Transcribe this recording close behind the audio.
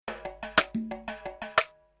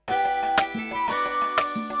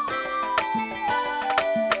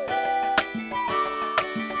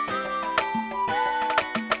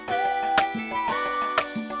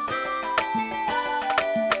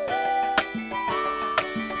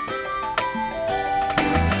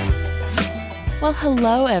Well,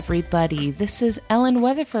 hello, everybody. This is Ellen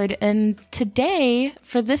Weatherford, and today,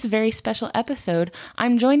 for this very special episode,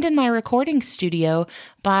 I'm joined in my recording studio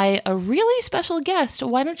by a really special guest.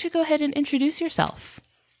 Why don't you go ahead and introduce yourself?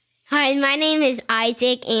 Hi, my name is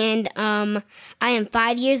Isaac, and I am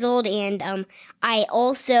 5 years old, and I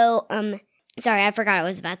also, sorry, I forgot what I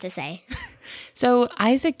was about to say. So,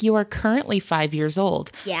 Isaac, you are currently 5 years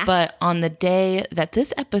old. Yeah. But on the day that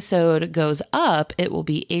this episode goes up, it will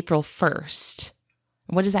be April 1st.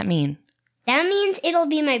 What does that mean? That means it'll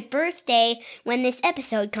be my birthday when this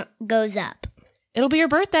episode goes up. It'll be your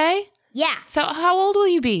birthday? Yeah. So, how old will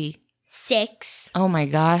you be? 6. Oh my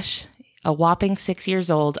gosh. A whopping 6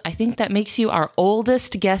 years old. I think that makes you our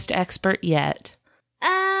oldest guest expert yet.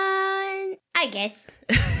 I guess.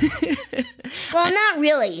 Well, not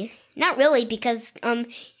really. Not really, because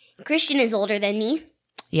Christian is older than me.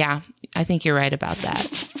 Yeah, I think you're right about that.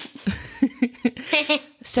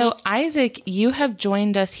 So, Isaac, you have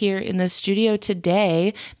joined us here in the studio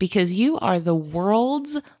today because you are the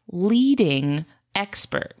world's leading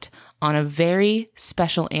expert on a very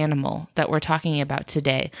special animal that we're talking about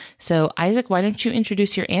today. So, Isaac, why don't you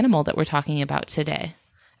introduce your animal that we're talking about today?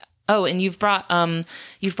 Oh, and you've brought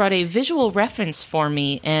a visual reference for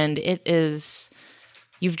me, and it is,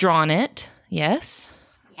 you've drawn it, yes?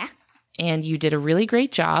 Yeah. And you did a really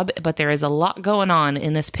great job, but there is a lot going on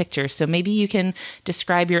in this picture. So maybe you can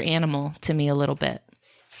describe your animal to me a little bit.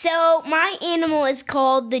 So my animal is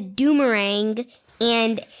called the Doomerang,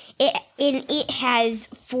 and it has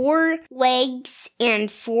 4 legs and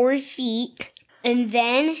 4 feet, and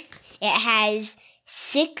then it has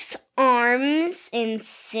 6 arms and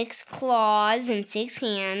 6 claws and 6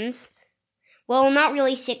 hands. Well, not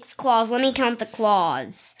really 6 claws. Let me count the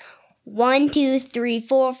claws. 1, 2, 3,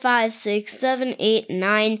 4, 5, 6, 7, 8,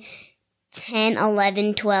 9, 10,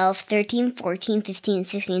 11, 12, 13, 14, 15,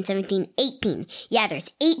 16, 17, 18. Yeah, there's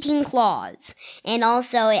 18 claws. And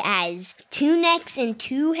also it has 2 necks and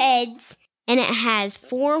 2 heads. And it has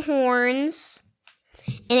 4 horns.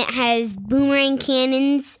 And it has boomerang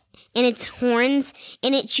cannons in its horns.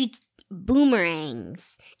 And it shoots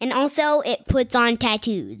boomerangs. And also it puts on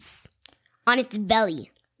tattoos on its belly.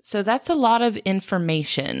 So that's a lot of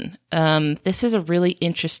information. This is a really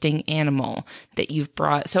interesting animal that you've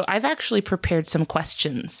brought. So I've actually prepared some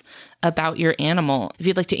questions about your animal. If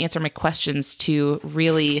you'd like to answer my questions to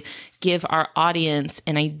really give our audience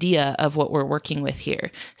an idea of what we're working with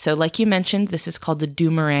here. So like you mentioned, this is called the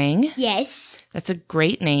Doomerang. Yes. That's a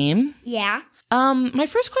great name. Yeah. My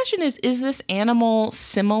first question is this animal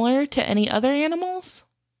similar to any other animals?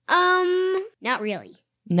 Not really.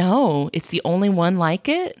 No, it's the only one like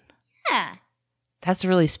it? Yeah. That's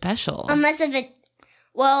really special. Unless if it,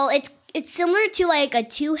 well, it's similar to like a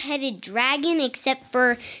 2-headed dragon, except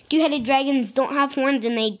for 2-headed dragons don't have horns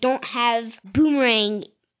and they don't have boomerang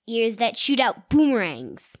ears that shoot out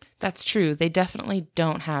boomerangs. That's true. They definitely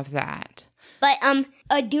don't have that. But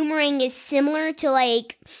a Doomerang is similar to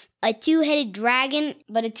like a 2-headed dragon,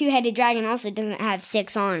 but a 2-headed dragon also doesn't have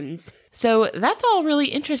 6 arms. So that's all really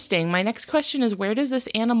interesting. My next question is, where does this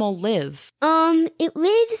animal live? It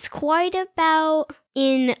lives quite about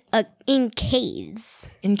in caves.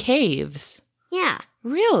 In caves? Yeah.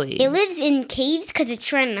 Really? It lives in caves because it's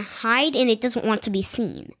trying to hide and it doesn't want to be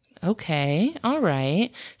seen. Okay. All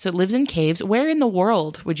right. So it lives in caves. Where in the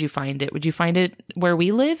world would you find it? Would you find it where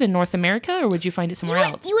we live in North America, or would you find it somewhere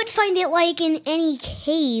else? You would find it like in any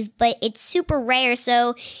cave, but it's super rare.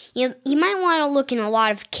 So you might want to look in a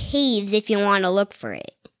lot of caves if you want to look for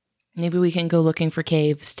it. Maybe we can go looking for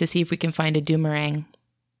caves to see if we can find a Doomerang.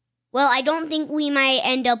 Well, I don't think we might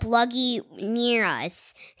end up lucky near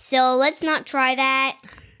us. So let's not try that.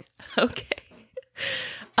 Okay.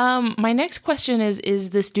 My next question is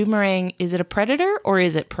this Doomerang, is it a predator or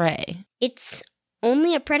is it prey? It's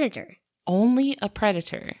only a predator. Only a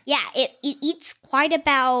predator? Yeah, it eats quite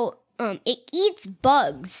about, it eats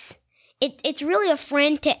bugs. It's really a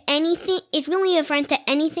friend to anything. It's really a friend to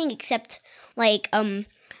anything except, like,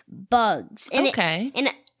 bugs. And okay. And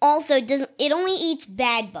it also it only eats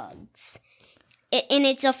bad bugs. And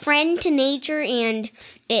it's a friend to nature, and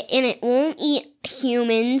it won't eat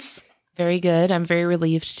humans. Very good. I'm very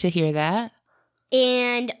relieved to hear that.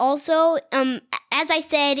 And also, as I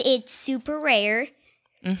said, it's super rare.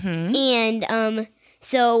 Mm-hmm. And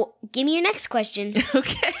so give me your next question.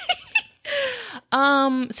 Okay.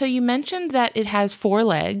 So you mentioned that it has 4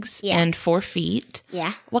 legs and 4 feet.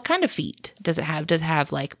 Yeah. What kind of feet does it have? Does it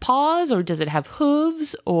have like paws, or does it have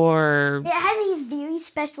hooves, or? It has these very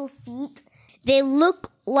special feet. They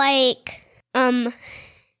look like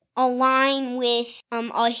a line with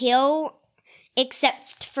a hill,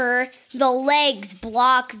 except for the legs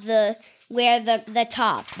block the where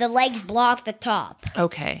the legs block the top.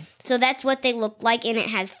 Okay. So that's what they look like, and it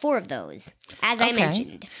has 4 of those, as I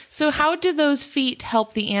mentioned. So how do those feet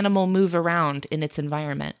help the animal move around in its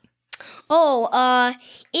environment?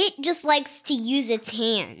 It just likes to use its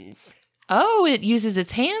hands. Oh, it uses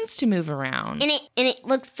its hands to move around. And it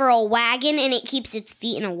looks for a wagon, and it keeps its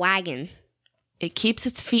feet in a wagon. It keeps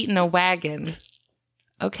its feet in a wagon.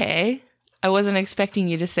 Okay. I wasn't expecting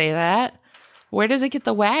you to say that. Where does it get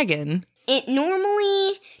the wagon? It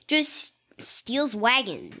normally just steals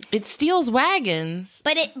wagons. It steals wagons?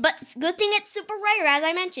 But good thing it's super rare, as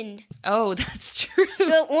I mentioned. Oh, that's true.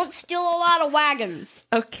 So it won't steal a lot of wagons.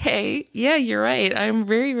 Okay. Yeah, you're right. I'm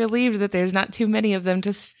very relieved that there's not too many of them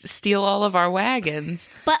to steal all of our wagons.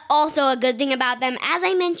 But also a good thing about them, as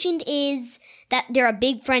I mentioned, is that they're a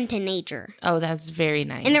big friend to nature. Oh, that's very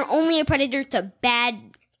nice. And they're only a predator to bad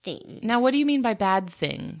things. Now, what do you mean by bad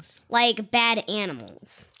things? Like bad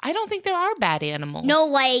animals. I don't think there are bad animals. No,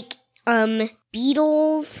 like,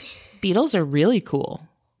 beetles. Beetles are really cool.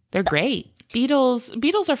 They're great. Beetles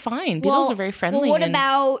are fine. Beetles are very friendly. Well, what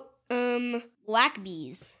about, black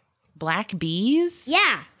bees? Black bees?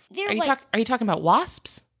 Yeah. Are you talking about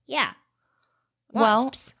wasps? Yeah.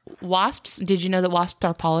 Wasps. Well, wasps, did you know that wasps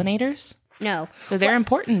are pollinators? No. So they're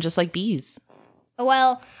important just like bees.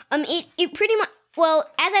 Well, it pretty much, well,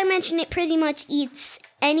 as I mentioned, it pretty much eats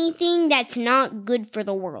anything that's not good for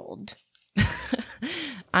the world.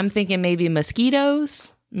 I'm thinking maybe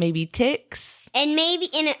mosquitoes, maybe ticks. And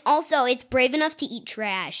it's brave enough to eat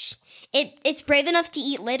trash. It's brave enough to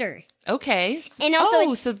eat litter. Okay. And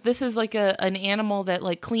also so this is like an animal that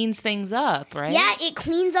like cleans things up, right? Yeah, it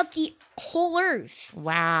cleans up the whole earth.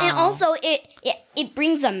 Wow. And also it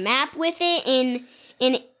brings a map with it, and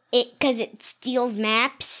it because it steals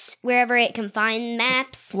maps wherever it can find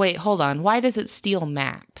maps. Wait, hold on. Why does it steal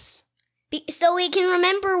maps? So it can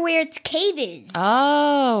remember where its cave is.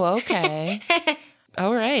 Oh, okay.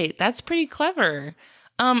 All right. That's pretty clever.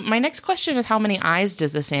 My next question is, how many eyes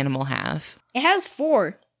does this animal have? It has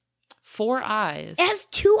 4. 4 eyes. It has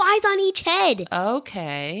 2 eyes on each head.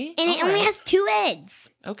 Okay. And it only has 2 heads.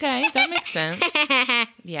 Okay, that makes sense.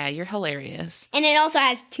 Yeah, you're hilarious. And it also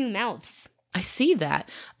has 2 mouths. I see that.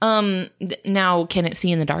 Now, can it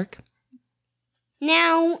see in the dark?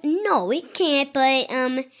 Now, no, it can't, but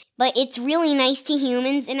it's really nice to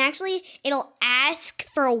humans, and actually, it'll ask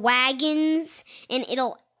for wagons, and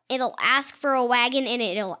it'll ask for a wagon, and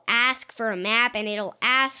it'll ask for a map, and it'll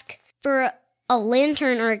ask for a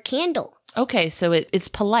lantern or a candle. Okay, so it's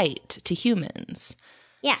polite to humans.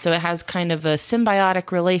 Yeah. So it has kind of a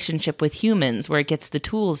symbiotic relationship with humans where it gets the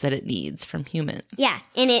tools that it needs from humans. Yeah,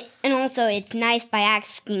 and also it's nice by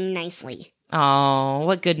asking nicely. Oh,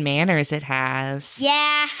 what good manners it has.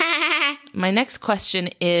 Yeah. My next question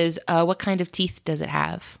is, what kind of teeth does it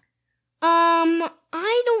have?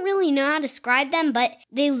 I don't really know how to describe them, but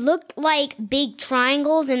they look like big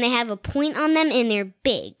triangles, and they have a point on them, and they're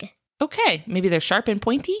big. Okay, maybe they're sharp and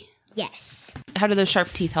pointy? Yes. How do those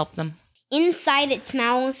sharp teeth help them? Inside its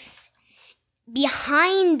mouth,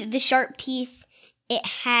 behind the sharp teeth, it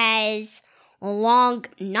has long,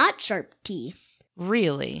 not sharp teeth.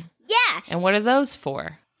 Really? Yeah. And what are those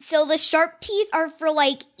for? So the sharp teeth are for,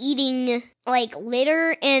 like, eating, like,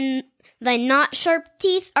 litter, and the not sharp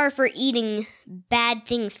teeth are for eating bad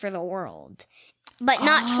things for the world. But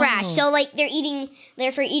not trash. So, like,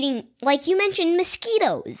 they're for eating, like you mentioned,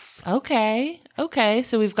 mosquitoes. Okay.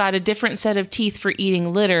 So we've got a different set of teeth for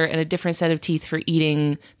eating litter and a different set of teeth for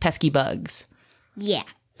eating pesky bugs. Yeah.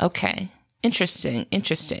 Okay.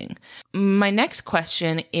 Interesting. My next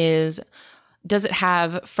question is, does it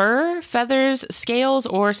have fur, feathers, scales,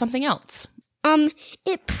 or something else?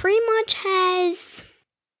 It pretty much has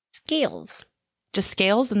scales. Just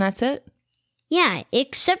scales and that's it? Yeah,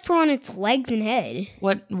 except for on its legs and head.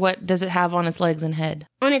 What does it have on its legs and head?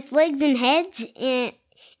 On its legs and heads, it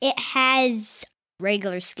has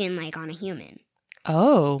regular skin like on a human.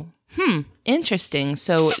 Oh, interesting.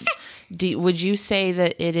 So would you say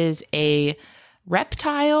that it is a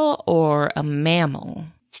reptile or a mammal?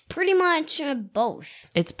 It's pretty much both.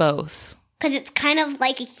 It's both. Because it's kind of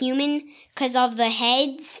like a human because of the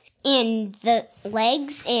heads and the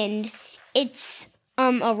legs, and it's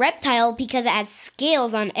a reptile because it has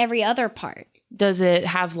scales on every other part. Does it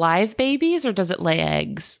have live babies or does it lay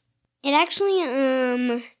eggs? It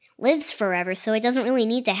actually lives forever, so it doesn't really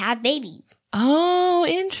need to have babies. Oh,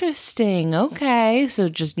 interesting. Okay, so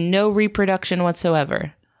just no reproduction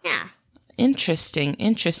whatsoever. Yeah. Interesting.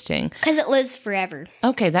 Because it lives forever.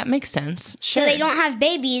 Okay, that makes sense. Sure. So they don't have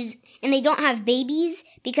babies, and they don't have babies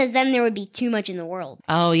because then there would be too much in the world.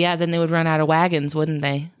 Oh, yeah, then they would run out of wagons, wouldn't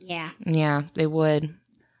they? Yeah. Yeah, they would.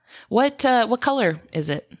 What color is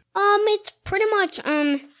it? It's pretty much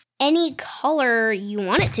any color you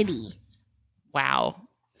want it to be. Wow.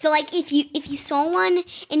 So like if you saw one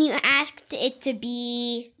and you asked it to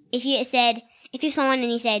be, if you saw one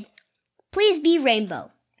and you said, please be rainbow,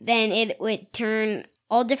 then it would turn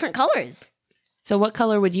all different colors. So what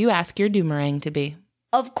color would you ask your Doomerang to be?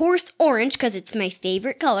 Of course, orange, because it's my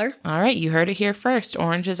favorite color. All right, you heard it here first.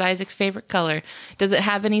 Orange is Isaac's favorite color. Does it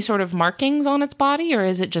have any sort of markings on its body, or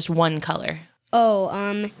is it just one color?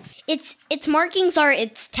 Oh, its markings are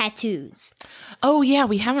its tattoos. Oh, yeah,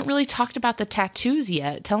 we haven't really talked about the tattoos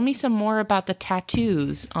yet. Tell me some more about the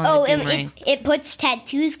tattoos on the Doomerang. It puts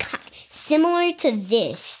tattoos similar to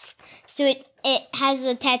this. So it has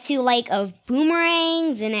a tattoo like of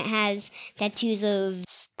boomerangs, and it has tattoos of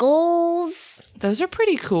skulls. Those are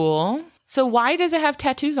pretty cool. So why does it have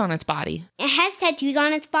tattoos on its body? It has tattoos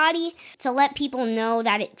on its body to let people know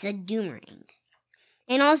that it's a Doomerang.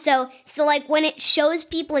 And also, so like when it shows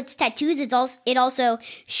people its tattoos, it also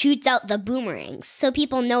shoots out the boomerangs, so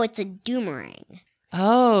people know it's a Doomerang.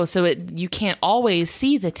 Oh, so you can't always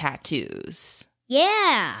see the tattoos.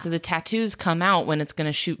 Yeah. So the tattoos come out when it's going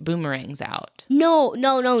to shoot boomerangs out. No.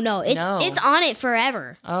 It's on it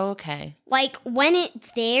forever. Okay. Like when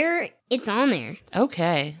it's there, it's on there.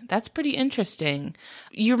 Okay. That's pretty interesting.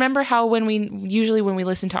 You remember how when we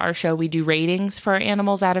listen to our show, we do ratings for our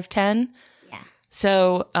animals out of 10?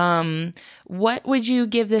 So, what would you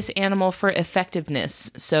give this animal for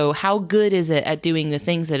effectiveness? So, how good is it at doing the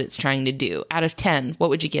things that it's trying to do? Out of 10, what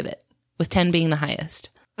would you give it? With 10 being the highest.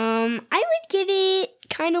 I would give it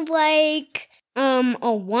kind of like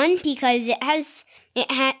a 1 because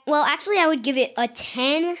well, actually I would give it a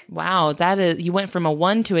 10. Wow, you went from a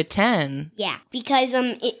 1 to a 10. Yeah, because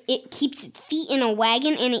it keeps its feet in a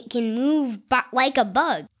wagon and it can move like a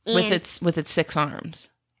bug. With its 6 arms.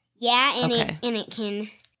 Yeah, and it can.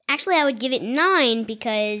 Actually, I would give it 9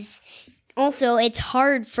 because also it's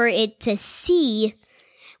hard for it to see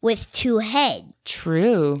with 2 heads.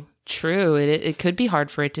 True. It could be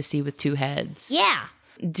hard for it to see with 2 heads. Yeah.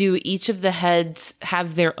 Do each of the heads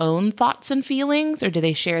have their own thoughts and feelings, or do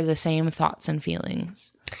they share the same thoughts and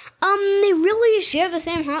feelings? They really share the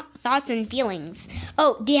same thoughts and feelings.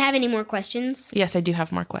 Oh, do you have any more questions? Yes, I do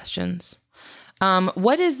have more questions.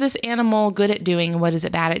 What is this animal good at doing, and what is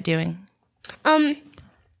it bad at doing?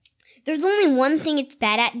 There's only one thing it's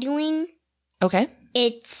bad at doing. Okay.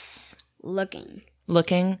 It's looking.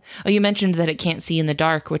 Looking? Oh, you mentioned that it can't see in the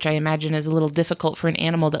dark, which I imagine is a little difficult for an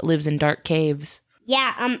animal that lives in dark caves.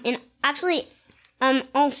 Yeah, and actually,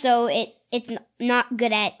 also, it's not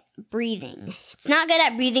good at breathing. It's not good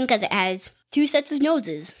at breathing because it has 2 sets of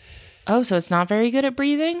noses. Oh, so it's not very good at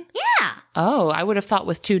breathing? Yeah. Oh, I would have thought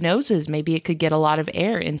with 2 noses, maybe it could get a lot of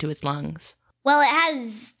air into its lungs. Well, it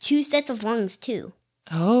has 2 sets of lungs, too.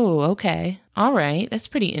 Oh, okay. All right. That's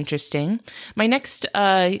pretty interesting. My next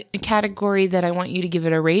category that I want you to give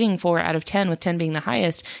it a rating for out of 10, with 10 being the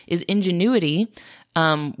highest, is ingenuity,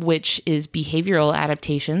 which is behavioral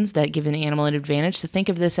adaptations that give an animal an advantage. So think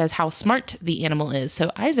of this as how smart the animal is.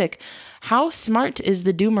 So, Isaac, how smart is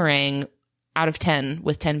the Doomerang out of 10,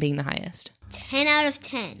 with 10 being the highest? 10 out of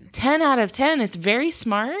 10. 10 out of 10. It's very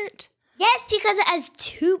smart. Yes, because it has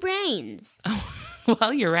 2 brains. Oh,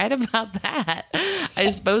 well, you're right about that.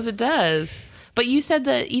 I suppose it does. But you said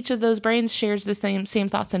that each of those brains shares the same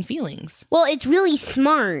thoughts and feelings. Well, it's really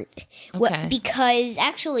smart. Okay. Because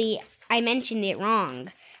actually, I mentioned it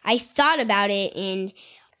wrong. I thought about it, and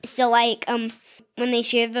so like when they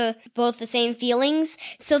share both the same feelings,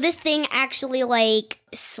 so this thing actually like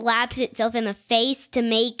slaps itself in the face to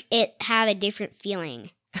make it have a different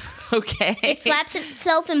feeling. Okay. It slaps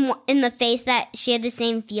itself in the face that share the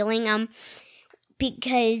same feeling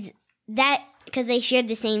because they share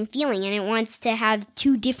the same feeling, and it wants to have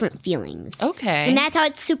 2 different feelings. Okay. And that's how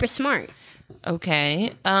it's super smart.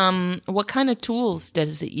 Okay. What kind of tools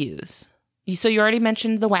does it use? So you already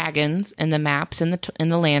mentioned the wagons and the maps and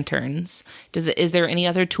the lanterns. Is there any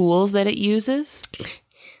other tools that it uses?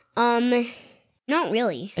 Not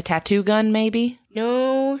really. A tattoo gun, maybe?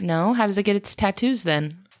 No. No? How does it get its tattoos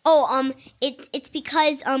then? Oh, it's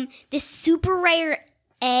because this super rare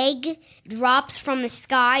egg drops from the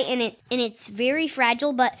sky, and it's very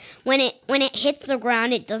fragile, but when it hits the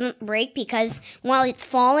ground, it doesn't break because while it's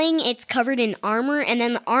falling, it's covered in armor, and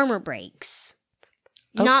then the armor breaks.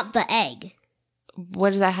 Oh. Not the egg. What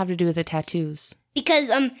does that have to do with the tattoos? Because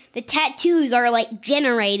the tattoos are like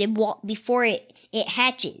generated before it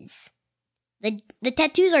hatches. The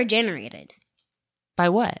tattoos are generated. By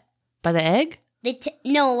what? By the egg?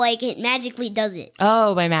 No, like it magically does it.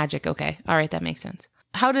 Oh, by magic. Okay. All right, that makes sense.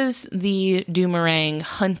 How does the Doomerang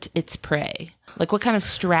hunt its prey? Like, what kind of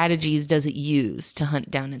strategies does it use to hunt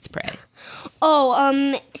down its prey?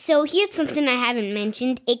 So here's something I haven't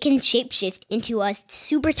mentioned. It can shapeshift into a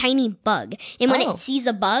super tiny bug. And when it sees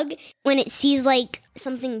a bug, when it sees, like,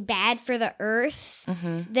 something bad for the earth,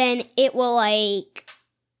 then it will, like...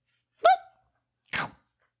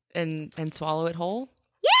 And swallow it whole?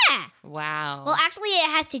 Yeah! Wow. Well, actually, it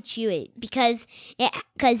has to chew it because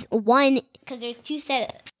there's two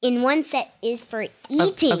sets. In one set is for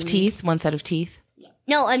eating. Of teeth? One set of teeth?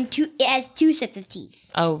 No, it has two sets of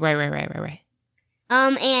teeth. Oh, right.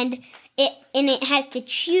 And it has to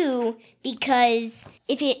chew because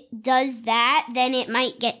if it does that, then it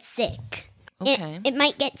might get sick. Okay. It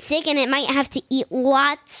might get sick and it might have to eat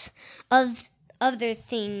lots of other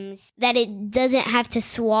things that it doesn't have to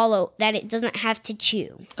swallow, that it doesn't have to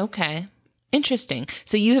chew. Okay. Interesting.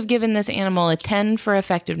 So you have given this animal a 10 for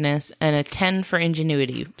effectiveness and a 10 for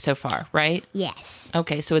ingenuity so far, right? Yes.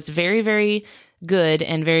 Okay, so it's very, very good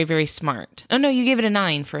and very, very smart. Oh, no, you gave it a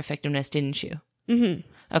 9 for effectiveness, didn't you? Mm-hmm.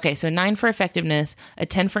 Okay, so a 9 for effectiveness, a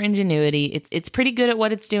 10 for ingenuity. It's pretty good at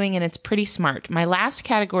what it's doing, and it's pretty smart. My last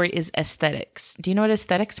category is aesthetics. Do you know what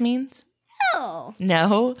aesthetics means?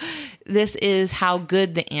 No, this is how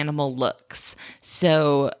good the animal looks.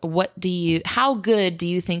 So how good do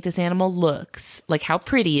you think this animal looks? Like, how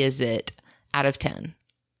pretty is it out of 10?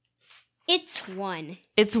 It's 1.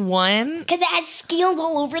 It's 1? Because it has scales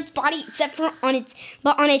all over its body except for on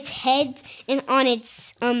its head and on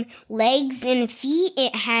its legs and feet,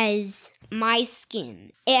 it has my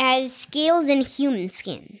skin. It has scales and human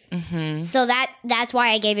skin. Mm-hmm. So that's why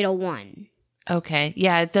I gave it a 1. Okay.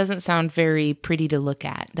 Yeah, it doesn't sound very pretty to look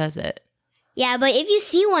at, does it? Yeah, but if you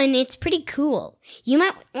see one, it's pretty cool. You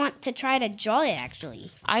might want to try to draw it,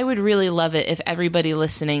 actually. I would really love it if everybody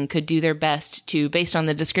listening could do their best to, based on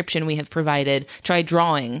the description we have provided, try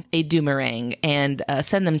drawing a Doomerang and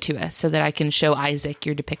send them to us so that I can show Isaac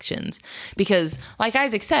your depictions. Because, like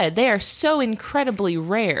Isaac said, they are so incredibly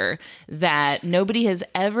rare that nobody has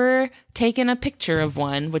ever taken a picture of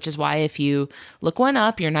one, which is why if you look one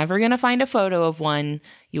up, you're never going to find a photo of one.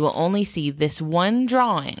 You will only see this one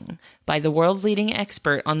drawing by the world's leading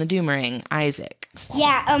expert on the Doomerang, Isaac.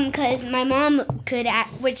 Yeah, because my mom could,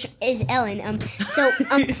 which is Ellen,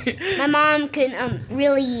 my mom could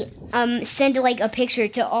really send, like, a picture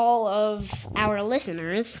to all of our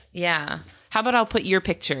listeners. Yeah. How about I'll put your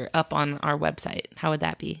picture up on our website? How would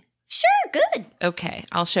that be? Sure, good. Okay,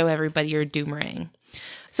 I'll show everybody your Doomerang.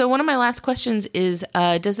 So one of my last questions is,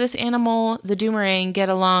 does this animal, the Doomerang, get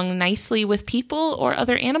along nicely with people or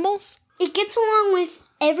other animals? It gets along with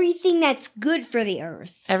everything that's good for the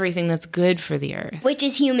earth. Everything that's good for the earth. Which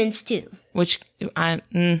is humans, too. Which,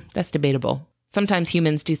 that's debatable. Sometimes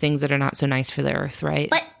humans do things that are not so nice for the earth, right?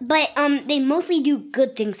 But they mostly do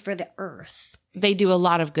good things for the earth. They do a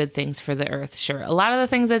lot of good things for the earth, sure. A lot of the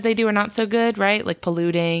things that they do are not so good, right? Like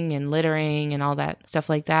polluting and littering and all that stuff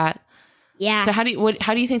like that. Yeah. So how do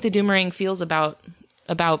you think the Doomerang feels about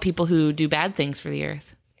people who do bad things for the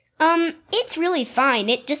earth? It's really fine.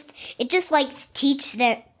 It just teaches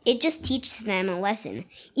them a lesson.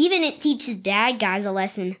 Even it teaches bad guys a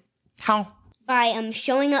lesson. How? By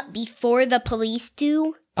showing up before the police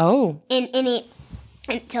do. Oh. And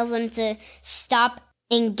it tells them to stop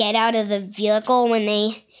and get out of the vehicle when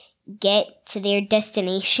they get to their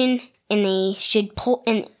destination. And they should pull,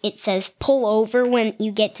 and it says pull over when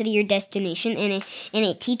you get to your destination, and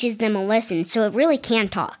it teaches them a lesson. So it really can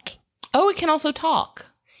talk. Oh, it can also talk.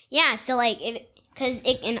 Yeah, so because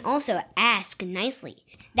it can also ask nicely.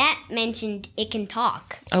 That mentioned it can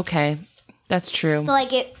talk. Okay, that's true. So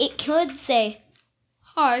it could say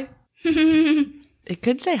hi. It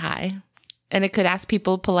could say hi, and it could ask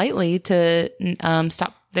people politely to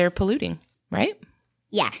stop their polluting, right?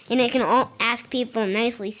 Yeah, and it can all ask people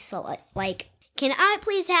nicely, so can I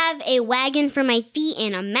please have a wagon for my feet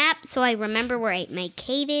and a map so I remember where my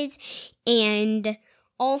cave is, and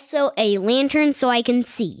also a lantern so I can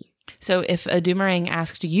see. So if a Doomerang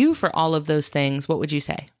asked you for all of those things, what would you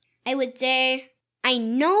say? I would say, I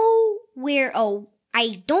know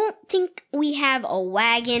I don't think we have a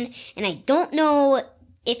wagon, and I don't know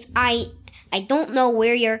if I don't know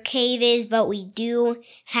where your cave is, but we do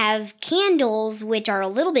have candles, which are a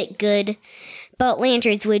little bit good, but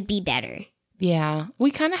lanterns would be better. Yeah,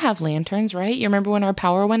 we kind of have lanterns, right? You remember when our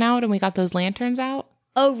power went out and we got those lanterns out?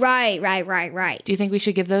 Oh, right. Do you think we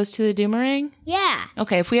should give those to the Doomerang? Yeah.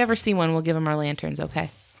 Okay, if we ever see one, we'll give them our lanterns,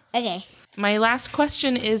 okay? Okay. My last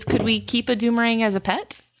question is, could we keep a Doomerang as a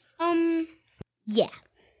pet? Yeah.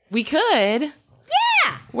 We could?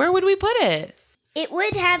 Yeah! Where would we put it? It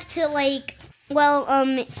would have to,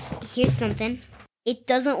 here's something. It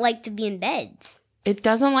doesn't like to be in beds. It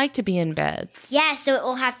doesn't like to be in beds. Yeah, so it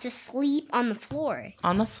will have to sleep on the floor.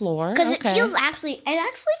 On the floor? Because it actually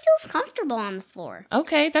feels comfortable on the floor.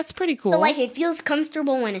 Okay, that's pretty cool. So, like, it feels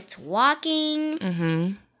comfortable when it's walking.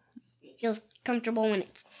 Mm-hmm. It feels comfortable when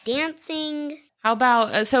it's dancing. How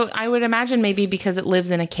about, so I would imagine maybe because it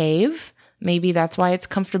lives in a cave, maybe that's why it's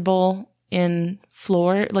comfortable on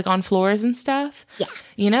floors and stuff. Yeah.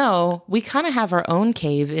 You know, we kind of have our own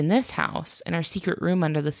cave in this house, in our secret room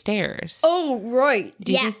under the stairs. Oh, right.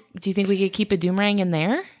 Do you think we could keep a Doomerang in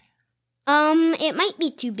there? It might be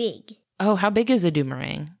too big. Oh, how big is a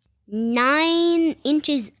Doomerang? 9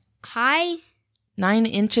 inches high. 9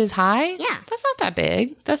 inches high? Yeah. That's not that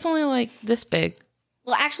big. That's only like this big.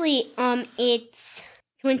 Well, actually, it's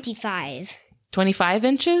 25. 25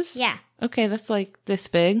 inches? Yeah. Okay, that's like this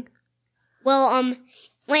big. Well,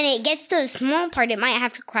 when it gets to the small part, it might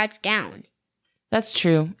have to crouch down. That's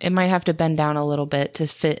true. It might have to bend down a little bit to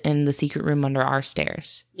fit in the secret room under our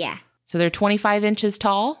stairs. Yeah. So they're 25 inches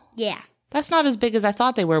tall? Yeah. That's not as big as I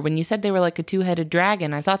thought they were. When you said they were like a 2-headed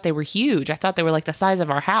dragon, I thought they were huge. I thought they were like the size of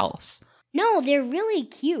our house. No, they're really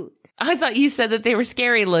cute. I thought you said that they were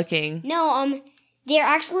scary looking. No, they're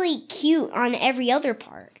actually cute on every other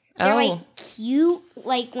part. They're like cute,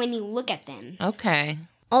 like when you look at them. Okay.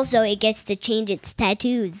 Also, it gets to change its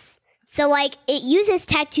tattoos. So, like, it uses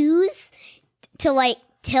tattoos to, like,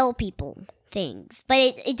 tell people things.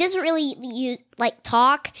 But it doesn't really,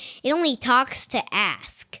 talk. It only talks to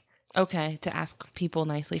ask. Okay, to ask people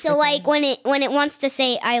nicely. So, like, when it wants to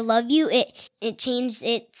say, I love you, it changed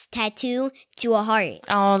its tattoo to a heart.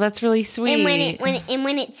 Oh, that's really sweet. And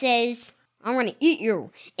when it says, I'm going to eat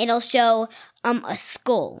you, it'll show a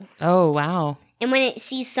skull. Oh, wow. And when it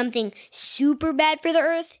sees something super bad for the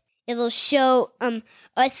earth, it'll show a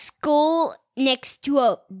skull next to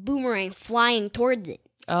a boomerang flying towards it.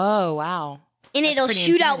 Oh, wow. And it'll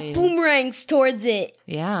shoot out boomerangs towards it.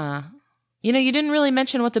 Yeah. You know, you didn't really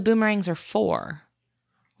mention what the boomerangs are for.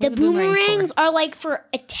 The boomerangs are like for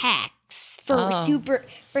attacks, for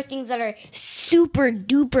things that are super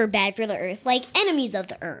duper bad for the earth, like enemies of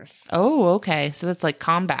the earth. Oh, okay. So that's like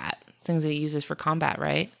combat. Things that it uses for combat,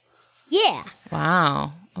 right? Yeah.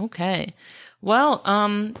 Wow. Okay. Well,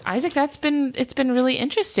 Isaac, it's been really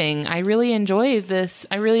interesting. I really enjoyed this.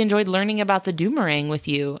 I really enjoyed learning about the Doomerang with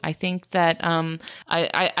you. I think that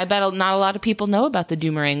I bet not a lot of people know about the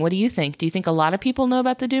Doomerang. What do you think? Do you think a lot of people know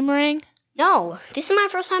about the Doomerang? No, this is my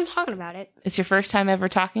first time talking about it. It's your first time ever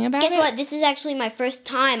talking about it? Guess what? This is actually my first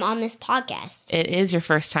time on this podcast. It is your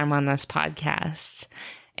first time on this podcast.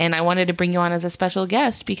 And I wanted to bring you on as a special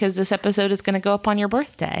guest because this episode is going to go up on your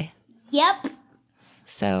birthday. Yep.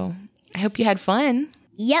 So I hope you had fun.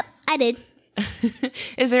 Yep, I did.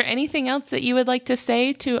 Is there anything else that you would like to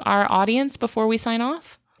say to our audience before we sign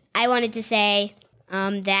off? I wanted to say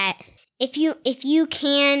that if you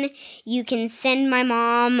can send my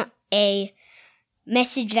mom a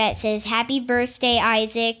message that says "Happy Birthday,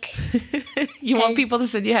 Isaac." You want people to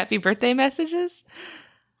send you happy birthday messages?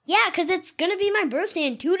 Yeah, because it's going to be my birthday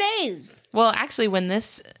in 2 days. Well, actually, when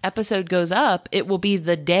this episode goes up, it will be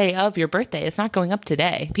the day of your birthday. It's not going up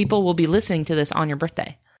today. People will be listening to this on your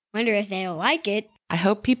birthday. Wonder if they'll like it. I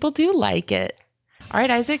hope people do like it. All right,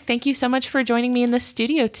 Isaac, thank you so much for joining me in the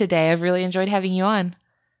studio today. I've really enjoyed having you on.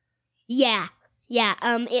 Yeah.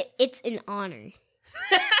 It's an honor.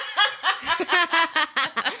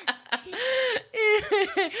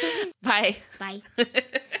 Bye. Bye.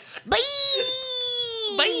 Bye.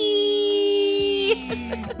 Bye.